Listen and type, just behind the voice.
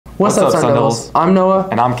What's up, Sun Devils? I'm Noah.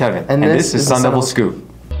 And I'm Kevin. And this is Sun Devil Scoop.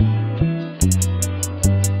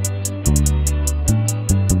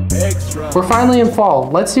 We're finally in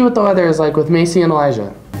fall. Let's see what the weather is like with Macy and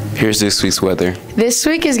Elijah. Here's this week's weather. This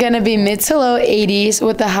week is going to be mid to low 80s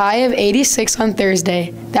with a high of 86 on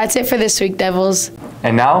Thursday. That's it for this week, Devils.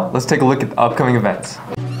 And now, let's take a look at the upcoming events.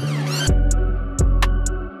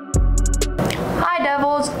 Hi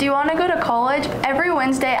Devils, do you want to go to college? Every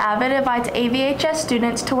Wednesday, AVID invites AVHS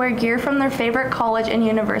students to wear gear from their favorite college and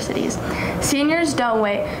universities. Seniors, don't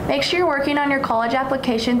wait. Make sure you're working on your college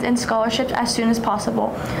applications and scholarships as soon as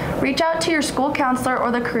possible. Reach out to your school counselor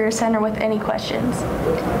or the Career Center with any questions.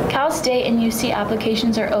 Cal State and UC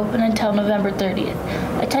applications are open until November 30th.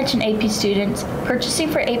 Attention AP students, purchasing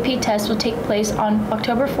for AP tests will take place on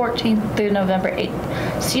October 14th through November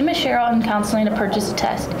 8th. See Ms. Cheryl in counseling to purchase a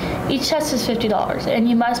test. Each test is $50 and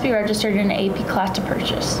you must be registered in an AP class to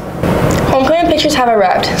purchase. Homecoming pictures have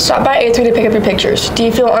arrived. Stop by A3 to pick up your pictures. Do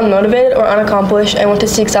you feel unmotivated or unaccomplished and want to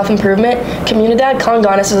seek self-improvement? Comunidad Con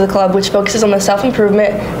Ganas is a club which focuses on the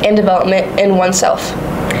self-improvement and development in oneself.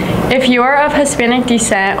 If you are of Hispanic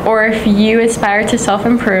descent or if you aspire to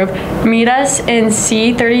self-improve, meet us in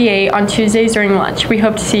C38 on Tuesdays during lunch. We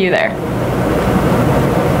hope to see you there.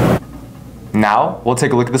 Now, we'll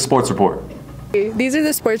take a look at the sports report. These are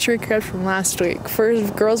the sports recaps from last week.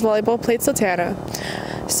 First, girls volleyball played Sultana.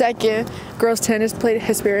 Second, girls tennis played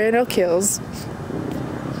Hesperian Oak Hills.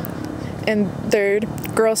 And third,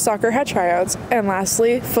 girls soccer had tryouts. And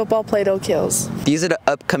lastly, football played Oak Hills. These are the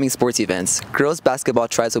upcoming sports events. Girls basketball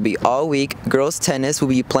tryouts will be all week. Girls tennis will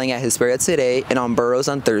be playing at Hesperia today and on Burroughs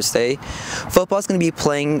on Thursday. Football is going to be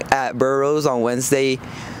playing at Burroughs on Wednesday.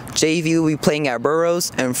 JV will be playing at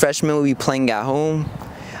Burroughs and freshmen will be playing at home.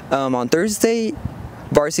 On Thursday,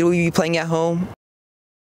 varsity will be playing at home.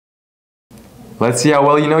 Let's see how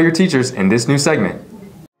well you know your teachers in this new segment.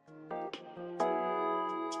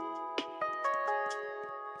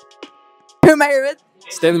 Who am I here with?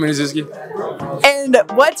 Stanley Maniszewski. And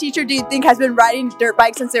what teacher do you think has been riding dirt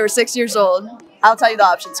bikes since they were 6 years old? I'll tell you the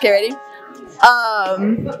options. Okay, ready?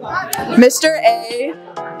 Mr. A,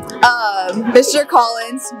 Mr.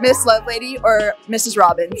 Collins, Miss Lovelady, or Mrs.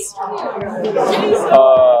 Robbins?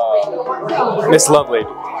 Miss Lovelady.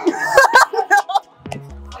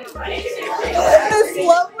 Miss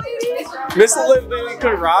Lovelady? Miss Lovelady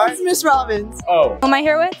could ride? It's Miss Robbins. Oh. Who am I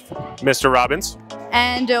here with? Mr. Robbins.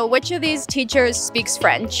 And which of these teachers speaks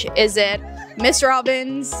French? Is it Miss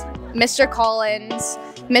Robbins, Mr. Collins,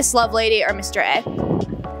 Miss Lovelady, or Mr. A?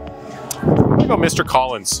 Go Mr.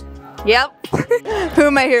 Collins. Yep. Who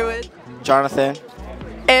am I here with? Jonathan.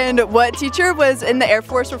 And what teacher was in the Air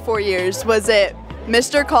Force for 4 years? Was it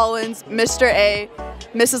Mr. Collins, Mr. A,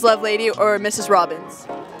 Mrs. Lovelady, or Mrs. Robbins?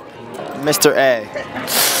 Mr. A.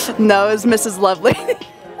 No, it was Mrs. Lovelady.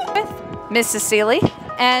 Mrs. Seeley.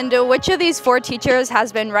 And which of these 4 teachers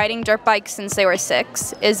has been riding dirt bikes since they were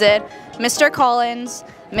 6? Is it Mr. Collins,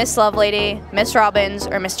 Miss Lovelady, Miss Robbins,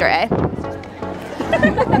 or Mr. A?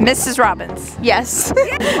 Mrs. Robbins. Yes.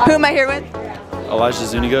 Who am I here with? Elijah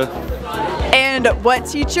Zuniga. And what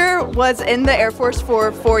teacher was in the Air Force for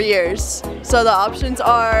 4 years? So the options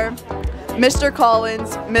are Mr.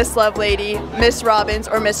 Collins, Miss Lovelady, Miss Robbins,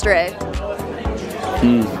 or Mr. A.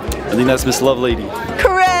 I think that's Miss Lovelady.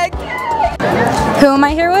 Correct. Who am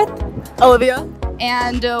I here with? Olivia.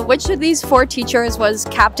 And which of these 4 teachers was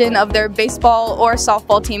captain of their baseball or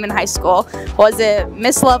softball team in high school? Was it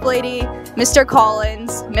Miss Lovelady, Mr.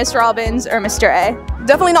 Collins, Miss Robbins, or Mr. A?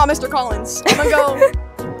 Definitely not Mr. Collins. I'm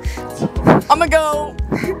gonna go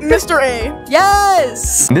Mr. A.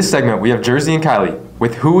 Yes! In this segment, we have Jersey and Kylie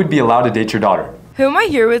with who would be allowed to date your daughter. Who am I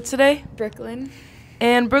here with today? Brooklyn.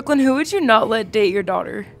 And Brooklyn, who would you not let date your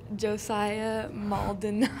daughter? Josiah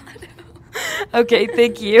Maldonado. Okay,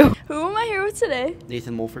 thank you. Who am I here with today?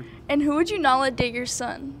 Nathan Mulford. And who would you not let date your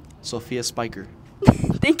son? Sophia Spiker.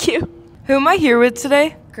 Thank you. Who am I here with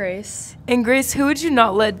today? Grace. And Grace, who would you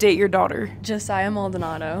not let date your daughter? Josiah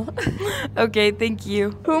Maldonado. Okay, thank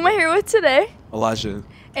you. Who am I here with today? Elijah.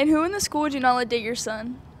 And who in the school would you not let date your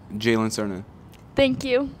son? Jalen Cerna. Thank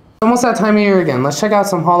you. Almost that time of year again. Let's check out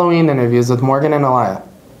some Halloween interviews with Morgan and Elia.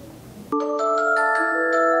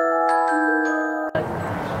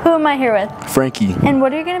 Who am I here with? Frankie. And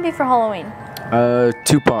what are you going to be for Halloween?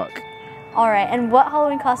 Tupac. Alright, and what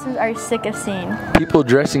Halloween costumes are you sick of seeing? People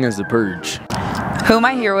dressing as the Purge. Who am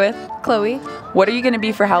I here with? Chloe. What are you going to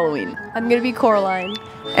be for Halloween? I'm going to be Coraline.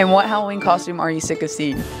 And what Halloween costume are you sick of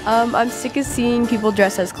seeing? I'm sick of seeing people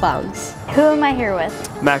dress as clowns. Who am I here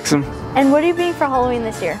with? Maxim. And what are you being for Halloween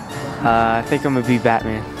this year? I think I'm going to be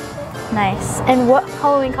Batman. Nice. And what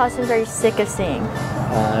Halloween costumes are you sick of seeing?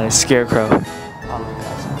 Scarecrow.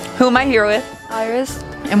 Who am I here with? Iris.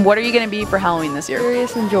 And what are you going to be for Halloween this year?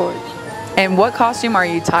 Sirius and George. And what costume are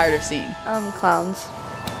you tired of seeing? Clowns.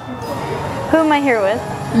 Who am I here with?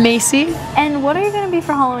 Macy. And what are you going to be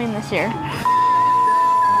for Halloween this year?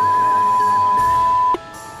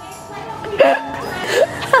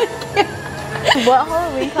 What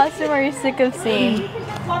Halloween costume are you sick of seeing?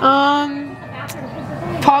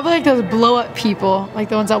 Probably like those blow up people, like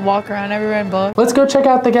the ones that walk around everywhere and blow up. Let's go check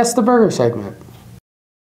out the Guess the Burger segment.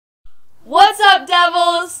 What's up,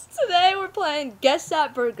 Devils? Today we're playing Guess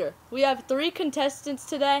That Burger. We have 3 contestants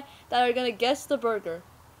today that are gonna guess the burger.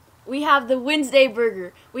 We have the Wednesday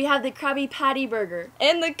burger, we have the Krabby Patty burger,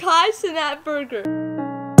 and the Kai Cenat burger.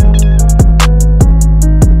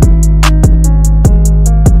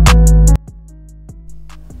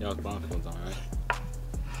 Y'all's blindfolds on, right?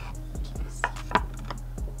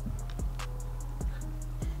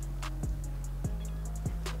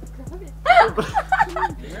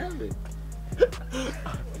 Grab it.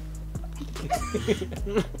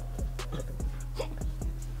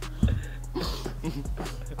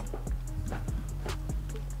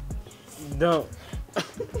 Don't.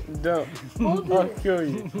 I'll kill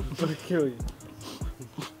you.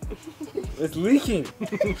 It's leaking.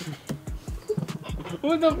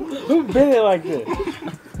 Who bit it like this?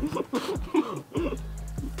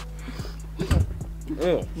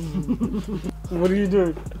 Ew. What are you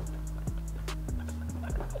doing?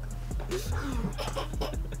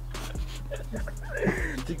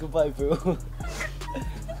 Take a bite, bro.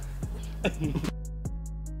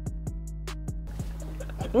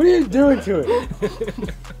 What are you doing to it?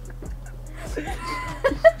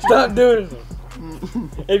 Stop doing it.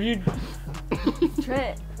 If you Try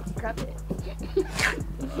it. Grab it.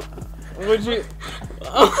 would you?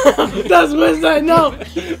 Oh, that's Wednesday. No.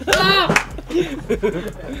 Ah!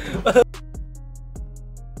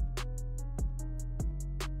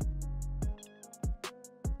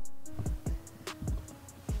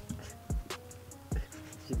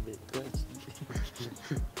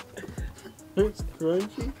 It's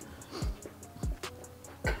crunchy.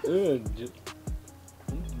 Ew,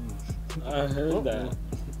 I heard that.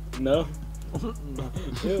 No.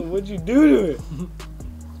 Ew, what'd you do to it?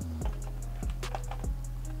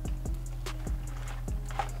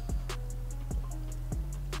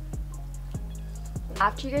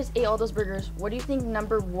 After you guys ate all those burgers, what do you think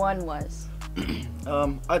number 1 was?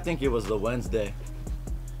 I think it was the Wednesday.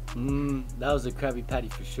 That was a Krabby Patty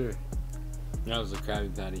for sure. That was a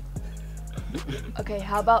Krabby Patty. Okay,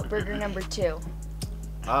 how about burger number 2?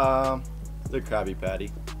 The Krabby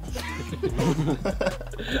Patty.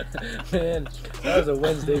 Man, that was a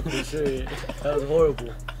Wednesday for sure. That was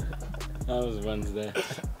horrible. That was Wednesday.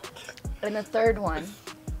 And the 3rd one?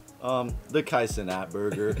 The Kai Cenat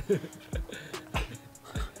burger.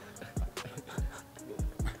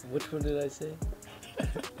 Which one did I say?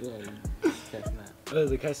 Yeah, Oh, it was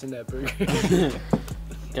the Kai Cenat burger.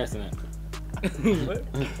 Kai Cenat.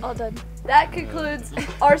 All done. That concludes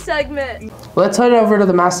our segment. Let's head over to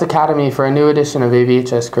the Mass Academy for a new edition of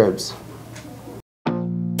AVHS Cribs.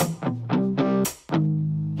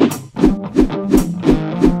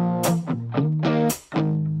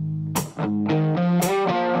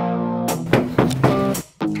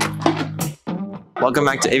 Welcome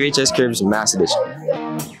back to AVHS Cribs Mass Edition.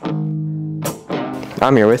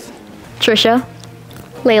 I'm here with Trisha.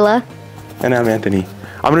 Layla. And I'm Anthony.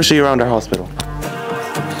 I'm going to show you around our hospital.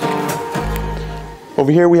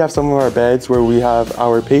 Over here we have some of our beds where we have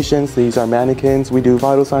our patients. These are mannequins. We do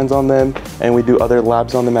vital signs on them and we do other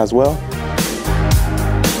labs on them as well.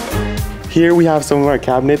 Here we have some of our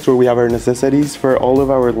cabinets where we have our necessities for all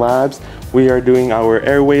of our labs. We are doing our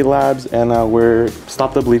airway labs and our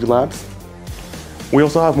stop the bleed labs. We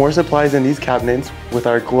also have more supplies in these cabinets with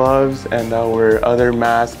our gloves and our other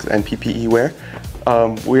masks and PPE wear.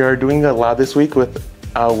 We are doing a lab this week with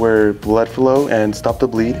our blood flow and stop the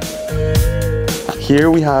bleed. Here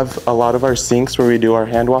we have a lot of our sinks where we do our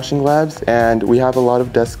hand washing labs, and we have a lot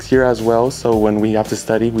of desks here as well, so when we have to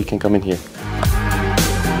study, we can come in here.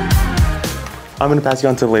 I'm going to pass you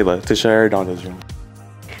on to Layla to share Dondo's room.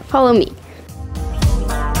 Follow me.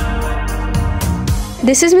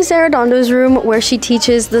 This is Miss Arredondo's room where she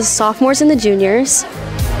teaches the sophomores and the juniors.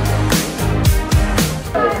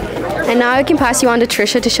 And now I can pass you on to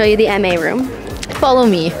Trisha to show you the MA room. Follow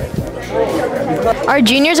me. Our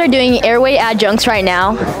juniors are doing airway adjuncts right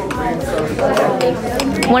now.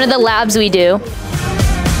 One of the labs we do.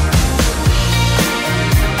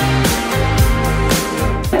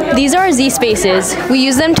 These are our Z spaces. We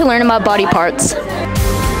use them to learn about body parts.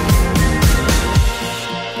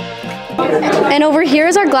 And over here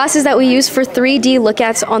is our glasses that we use for 3D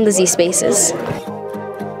lookouts on the Z spaces.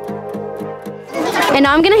 And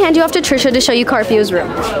now I'm going to hand you off to Trisha to show you Carpio's room.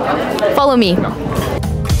 Follow me.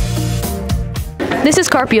 This is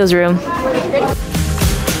Carpio's room.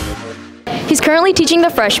 He's currently teaching the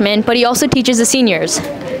freshmen, but he also teaches the seniors.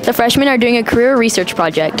 The freshmen are doing a career research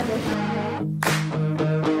project.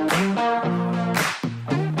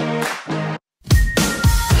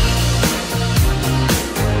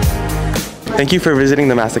 Thank you for visiting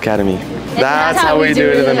the Mass Academy. That's how we do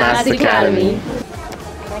it in the Mass Academy.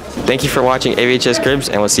 Thank you for watching AVHS Cribs,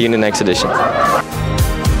 and we'll see you in the next edition.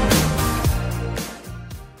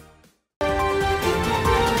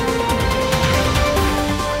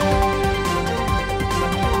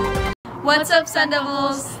 What's up, Sun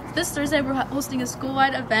Devils? This Thursday we're hosting a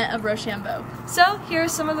school-wide event of Rochambeau. So, here are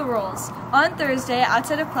some of the rules. On Thursday,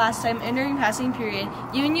 outside of class time and during passing period,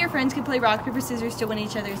 you and your friends can play rock, paper, scissors to win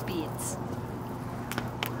each other's beads.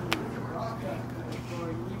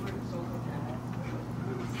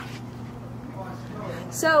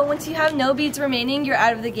 So, once you have no beads remaining, you're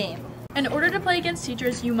out of the game. In order to play against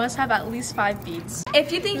teachers, you must have at least 5 beads.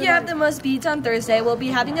 If you think you have the most beads on Thursday, we'll be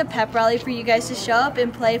having a pep rally for you guys to show up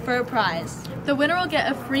and play for a prize. The winner will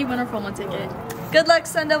get a free winter promo ticket. Good luck,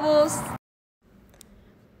 Sun Devils!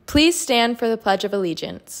 Please stand for the Pledge of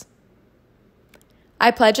Allegiance.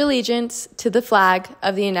 I pledge allegiance to the flag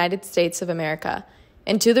of the United States of America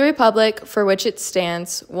and to the republic for which it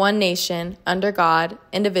stands, one nation, under God,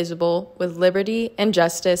 indivisible, with liberty and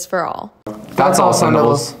justice for all. That's all, Sun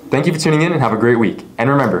Devils. Thank you for tuning in and have a great week. And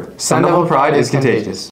remember, Sun Devil pride is contagious.